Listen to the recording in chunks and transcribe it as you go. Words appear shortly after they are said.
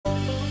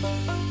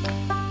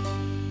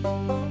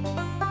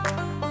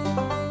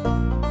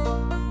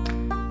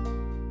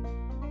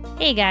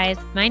Hey guys,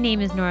 my name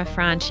is Nora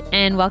Franch,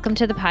 and welcome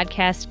to the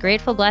podcast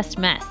Grateful Blessed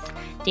Mess,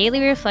 daily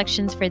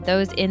reflections for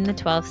those in the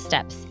 12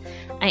 steps.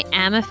 I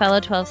am a fellow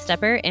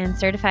 12-stepper and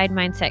certified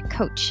mindset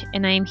coach,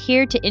 and I am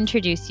here to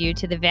introduce you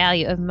to the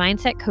value of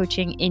mindset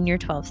coaching in your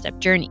 12-step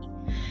journey.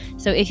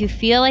 So if you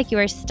feel like you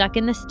are stuck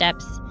in the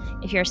steps,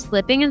 if you're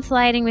slipping and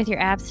sliding with your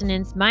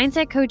abstinence,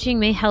 mindset coaching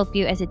may help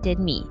you as it did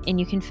me, and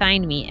you can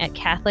find me at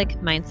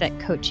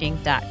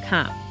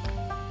CatholicMindsetCoaching.com.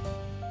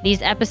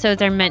 These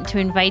episodes are meant to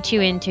invite you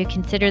in to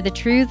consider the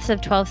truths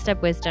of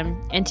 12-step wisdom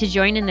and to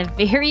join in the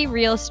very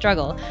real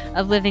struggle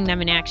of living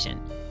them in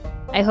action.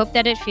 I hope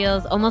that it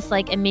feels almost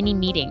like a mini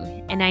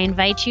meeting, and I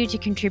invite you to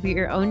contribute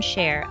your own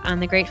share on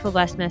the Grateful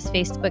Blessedness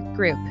Facebook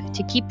group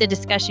to keep the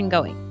discussion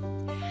going.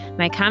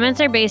 My comments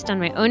are based on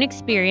my own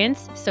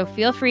experience, so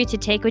feel free to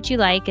take what you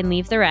like and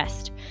leave the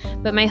rest.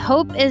 But my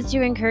hope is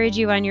to encourage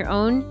you on your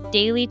own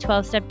daily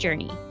 12-step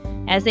journey.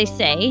 As they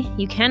say,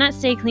 you cannot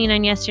stay clean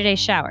on yesterday's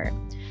shower.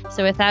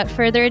 So without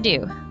further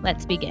ado,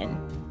 let's begin.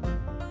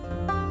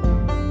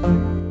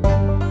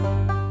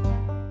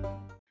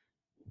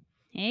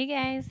 Hey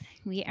guys,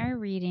 we are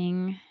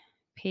reading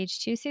page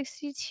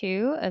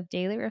 262 of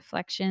Daily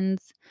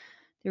Reflections,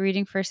 the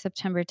reading for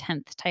September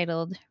 10th,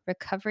 titled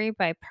Recovery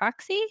by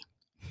Proxy.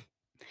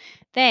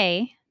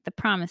 They, the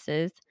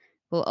promises,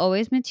 will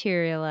always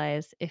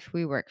materialize if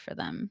we work for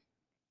them.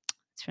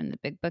 It's from the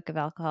Big Book of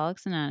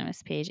Alcoholics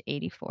Anonymous, page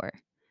 84.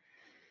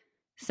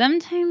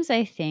 Sometimes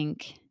I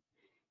think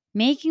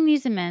making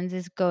these amends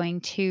is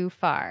going too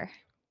far.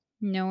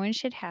 No one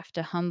should have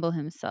to humble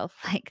himself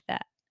like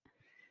that.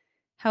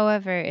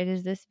 However, it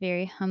is this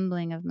very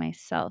humbling of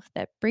myself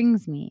that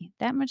brings me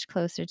that much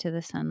closer to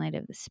the sunlight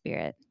of the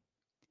Spirit.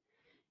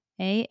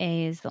 AA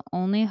is the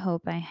only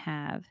hope I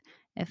have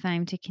if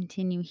I'm to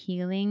continue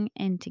healing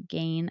and to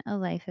gain a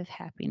life of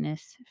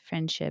happiness,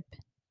 friendship,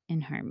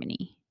 and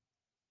harmony.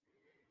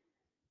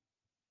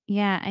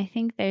 Yeah, I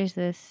think there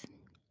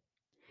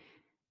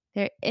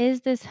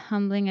is this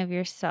humbling of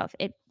yourself.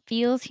 It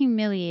feels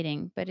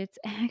humiliating, but it's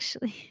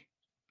actually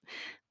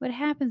what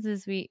happens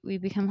is we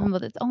become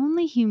humbled. It's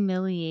only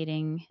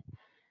humiliating.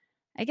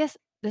 I guess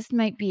this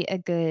might be a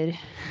good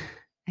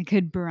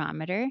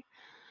barometer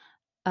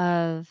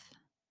of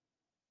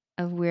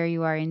where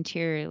you are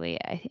interiorly.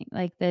 I think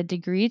like the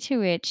degree to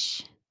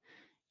which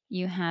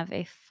you have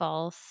a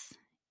false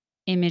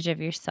image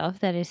of yourself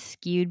that is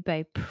skewed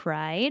by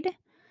pride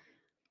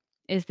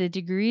is the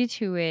degree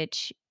to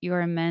which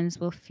your amends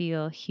will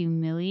feel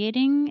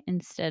humiliating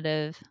instead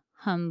of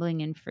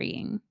humbling and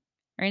freeing,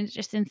 or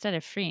just instead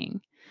of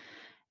freeing.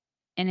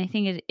 And I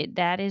think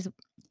that is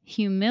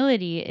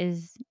humility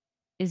is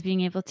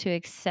being able to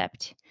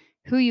accept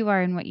who you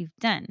are and what you've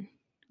done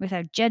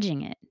without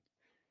judging it.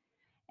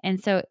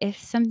 And so if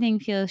something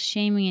feels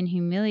shaming and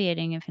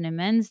humiliating, if an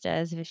amends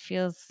does, if it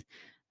feels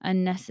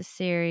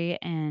unnecessary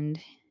and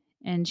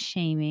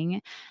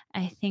shaming,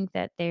 I think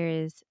that there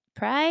is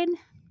pride.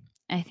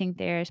 I think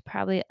there is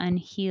probably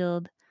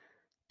unhealed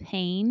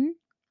pain.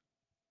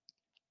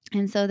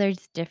 And so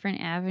there's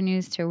different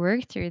avenues to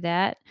work through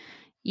that.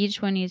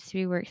 Each one needs to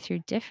be worked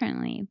through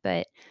differently.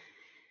 But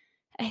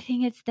I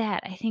think it's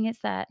that.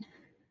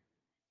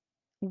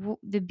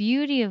 The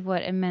beauty of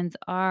what amends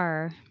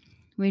are,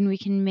 when we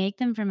can make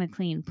them from a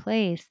clean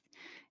place,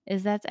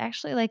 is that's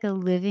actually like a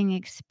living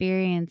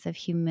experience of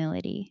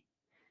humility.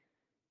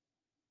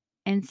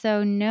 And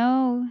so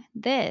know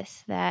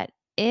this, that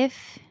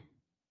if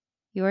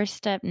your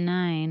step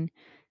 9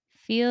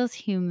 feels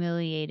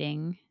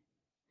humiliating,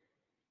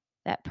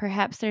 that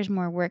perhaps there's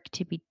more work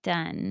to be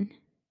done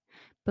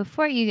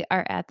before you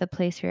are at the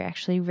place where you're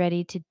actually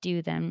ready to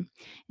do them,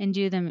 and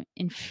do them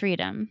in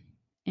freedom,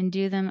 and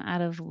do them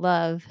out of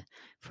love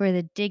for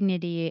the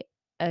dignity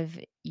of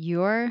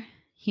your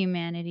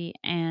humanity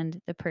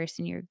and the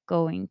person you're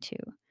going to.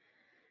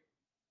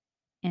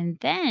 And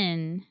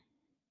then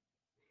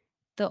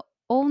the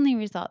only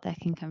result that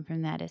can come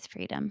from that is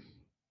freedom.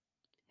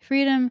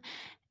 Freedom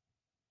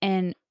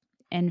and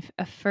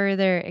a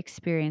further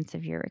experience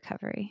of your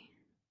recovery.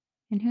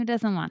 And who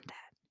doesn't want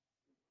that?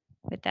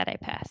 With that, I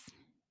pass.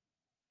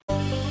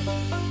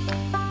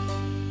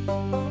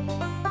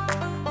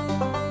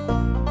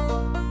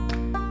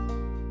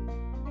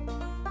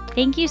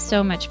 Thank you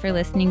so much for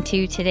listening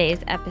to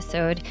today's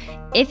episode.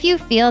 If you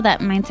feel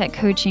that mindset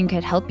coaching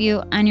could help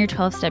you on your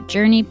 12-step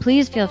journey,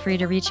 please feel free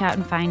to reach out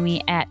and find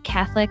me at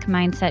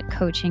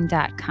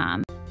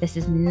CatholicMindsetCoaching.com. This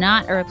is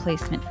not a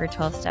replacement for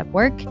 12-step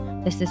work.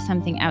 This is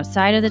something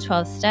outside of the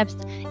 12 steps.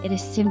 It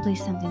is simply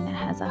something that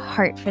has a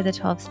heart for the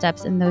 12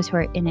 steps and those who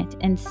are in it.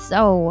 And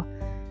so,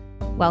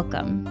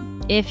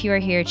 welcome. If you are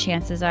here,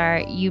 chances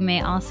are you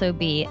may also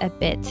be a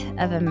bit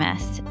of a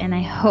mess. And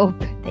I hope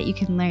that you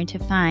can learn to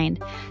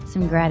find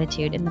some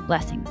gratitude in the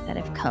blessings that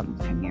have come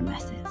from your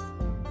messes.